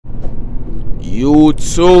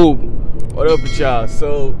YouTube, what up with y'all?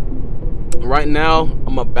 So right now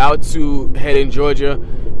I'm about to head in Georgia,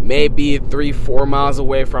 maybe 3-4 miles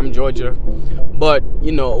away from Georgia, but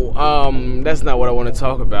you know, that's not what I want to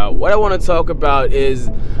talk about. What I want to talk about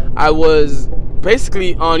is I was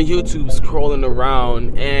basically on YouTube scrolling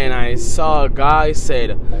around and I saw a guy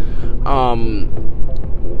said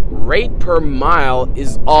rate per mile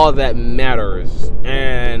is all that matters,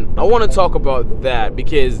 and I want to talk about that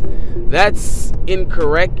because that's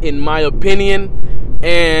incorrect in my opinion.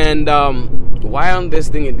 And why on this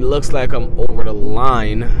thing it looks like I'm over the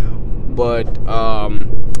line, but I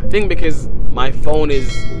think because my phone is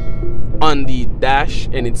on the dash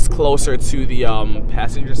and it's closer to the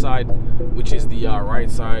passenger side, which is the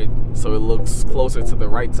right side, so it looks closer to the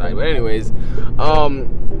right side. But anyways, the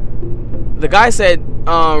guy said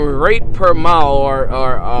rate per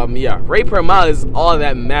mile rate per mile is all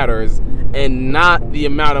that matters and not the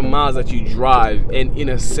amount of miles that you drive. And in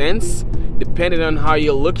a sense, depending on how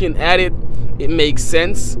you're looking at it, it makes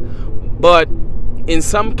sense, but in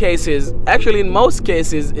some cases, actually in most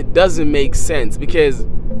cases, it doesn't make sense, because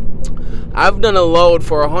I've done a load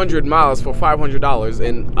for 100 miles for $500,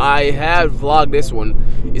 and I have vlogged this one.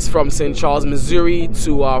 It's from St. Charles, Missouri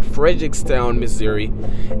to Fredericktown, Missouri,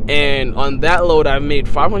 and on that load I made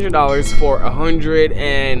 $500 for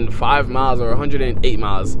 105 miles or 108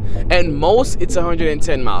 miles. At most, it's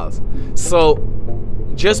 110 miles. So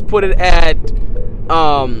just put it at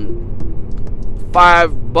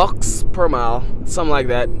 $5 per mile, something like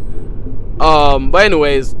that. But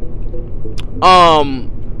anyways,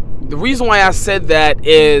 the reason why I said that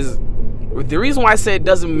is, the reason why I said it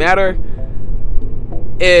doesn't matter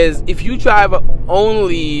is if you drive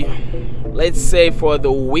only, let's say for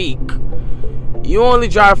the week, you only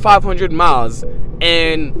drive 500 miles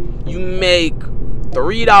and you make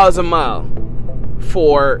 $3 a mile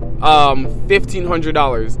for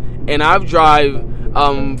 $1,500, and I've drive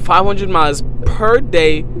 500 miles per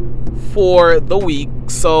day for the week,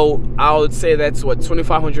 so I would say that's what,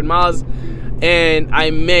 2,500 miles, and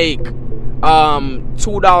I make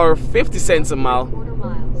 $2.50 a mile.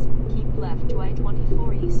 Keep left to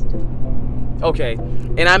I-24 East. Okay,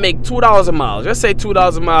 and I make $2 a mile. Just say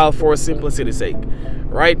 $2 a mile for simplicity's sake,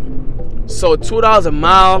 right? So $2 a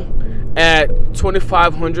mile at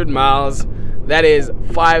 2,500 miles, that is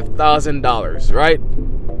 $5,000, right?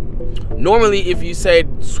 Normally, if you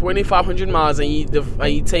said 2,500 miles and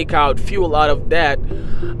you take out fuel out of that,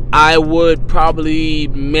 I would probably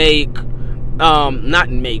make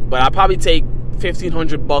but I probably take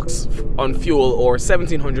 $1,500 on fuel or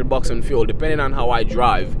 $1,700 on fuel, depending on how I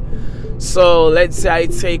drive. So let's say I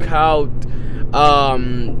take out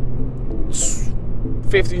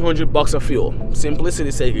 $1,500 of fuel,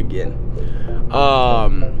 simplicity's sake again.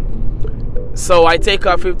 So I take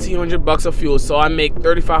out $1,500 of fuel, so I make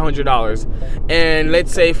 $3,500. And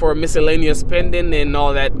let's say for miscellaneous spending and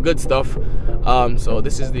all that good stuff. So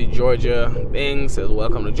this is the Georgia thing. Says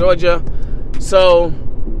welcome to Georgia. So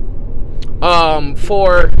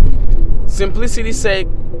for simplicity's sake,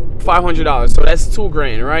 $500. So that's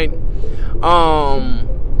 $2,000, right?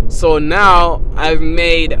 So now I've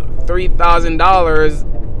made $3,000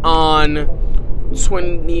 on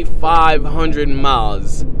 2,500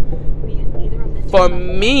 miles. For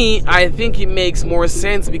me, I think it makes more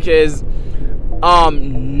sense because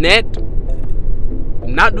net,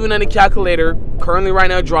 not doing any calculator, currently right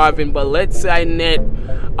now driving, but let's say I net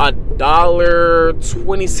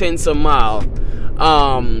 $1.20 a mile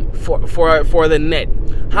for the net.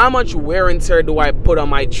 How much wear and tear do I put on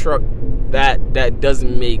my truck that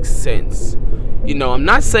doesn't make sense? You know, I'm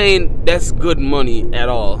not saying that's good money at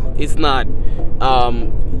all. It's not.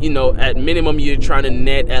 You know, at minimum you're trying to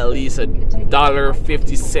net at least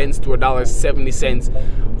 $1.50 to $1.70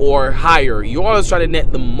 or higher. You're always trying to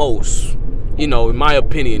net the most, you know, in my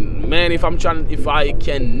opinion. Man, if I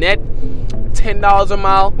can net $10 a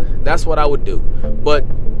mile, that's what I would do. But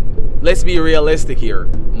let's be realistic here.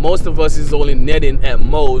 Most of us is only netting at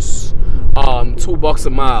most $2 a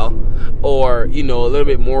mile, or you know, a little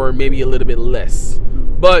bit more, maybe a little bit less.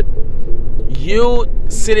 But you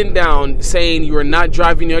sitting down saying you are not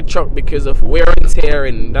driving your truck because of wear and tear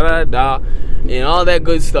and and all that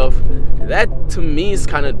good stuff, that to me is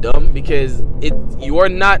kind of dumb, because you are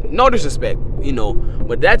not, no disrespect, you know,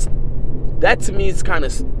 but that to me is kind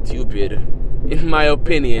of stupid in my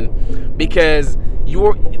opinion, because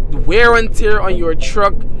your wear and tear on your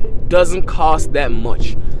truck doesn't cost that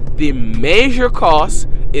much. The major cost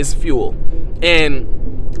is fuel, and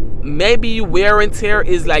maybe wear and tear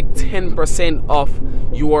is like 10% off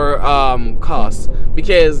your cost,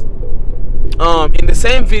 because in the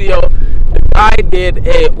same video the guy did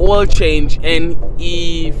a oil change and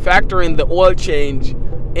he factored in the oil change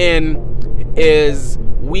in his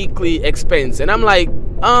weekly expense, and I'm like,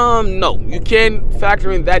 no, you can't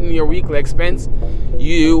factor in that in your weekly expense.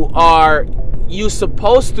 You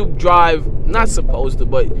supposed to drive, not supposed to,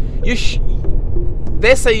 but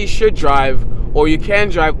they say you should drive, or you can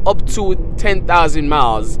drive up to 10,000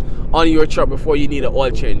 miles on your truck before you need an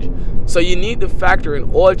oil change. So you need to factor in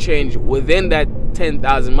oil change within that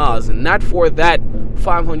 10,000 miles, and not for that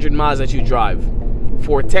 500 miles that you drive,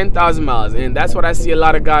 for 10,000 miles. And that's what I see a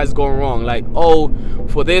lot of guys going wrong. Like, oh,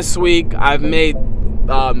 for this week I've made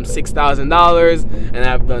 $6,000 and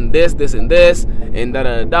I've done this, this, and this, and da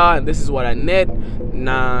da da, and this is what I net.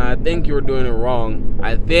 Nah, I think you're doing it wrong.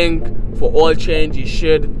 I think for oil change you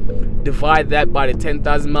should divide that by the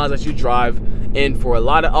 10,000 miles that you drive, and for a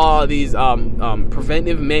lot of all these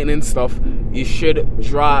preventive maintenance stuff, you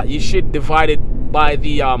should divide it by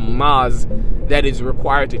the miles that is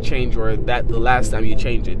required to change, or that the last time you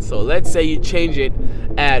change it. So let's say you change it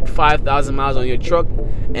at 5,000 miles on your truck,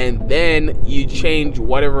 and then you change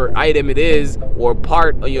whatever item it is or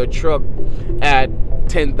part on your truck at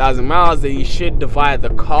 10,000 miles, then you should divide the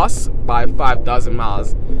cost by 5,000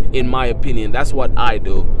 miles. In my opinion, that's what I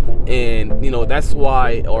do. And you know, that's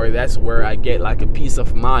why, or that's where I get like a peace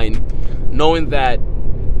of mind, knowing that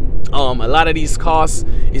a lot of these costs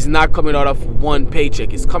is not coming out of one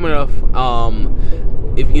paycheck. It's coming out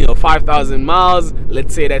of if you know, 5,000 miles,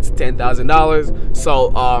 let's say that's $10,000. So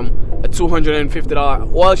a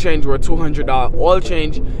 $250 oil change or a $200 oil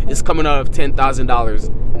change is coming out of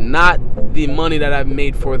 $10,000, not the money that I've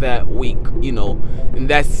made for that week, you know. And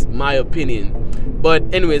that's my opinion. But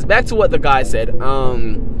anyways, back to what the guy said.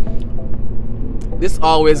 This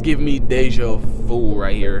always gives me deja vu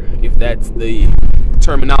right here, if that's the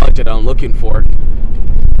terminology that I'm looking for.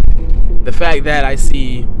 The fact that I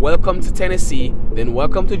see welcome to Tennessee, then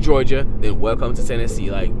welcome to Georgia, then welcome to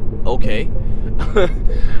Tennessee, like, okay.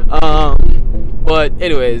 But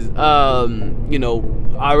anyways, you know,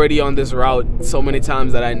 already on this route so many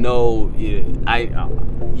times that I know,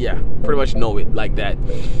 yeah, pretty much know it like that.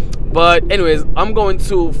 But anyways, I'm going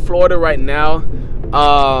to Florida right now,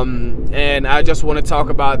 and I just want to talk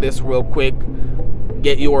about this real quick,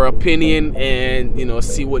 get your opinion, and you know,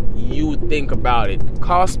 see what you think about it.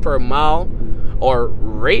 Cost per mile, or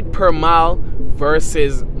rate per mile,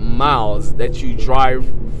 versus miles that you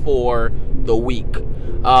drive for the week.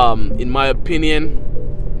 In my opinion,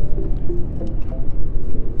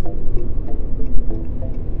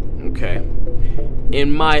 okay,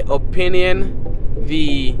 in my opinion,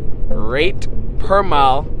 the rate per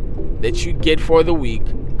mile that you get for the week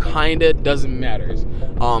kinda doesn't matter,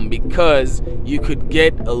 because you could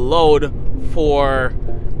get a load for,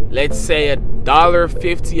 let's say,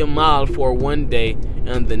 $1.50 a mile for one day,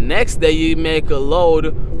 and the next day you make a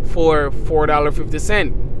load for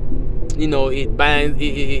 $4.50. You know, it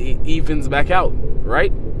evens back out,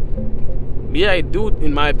 right? Yeah, it do,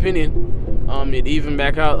 in my opinion. It even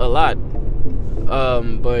back out a lot.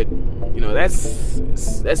 But you know,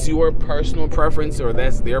 that's your personal preference, or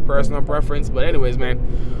that's their personal preference. But anyways,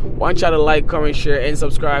 man, want y'all to like, comment, share, and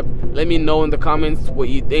subscribe. Let me know in the comments what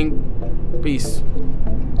you think. Peace.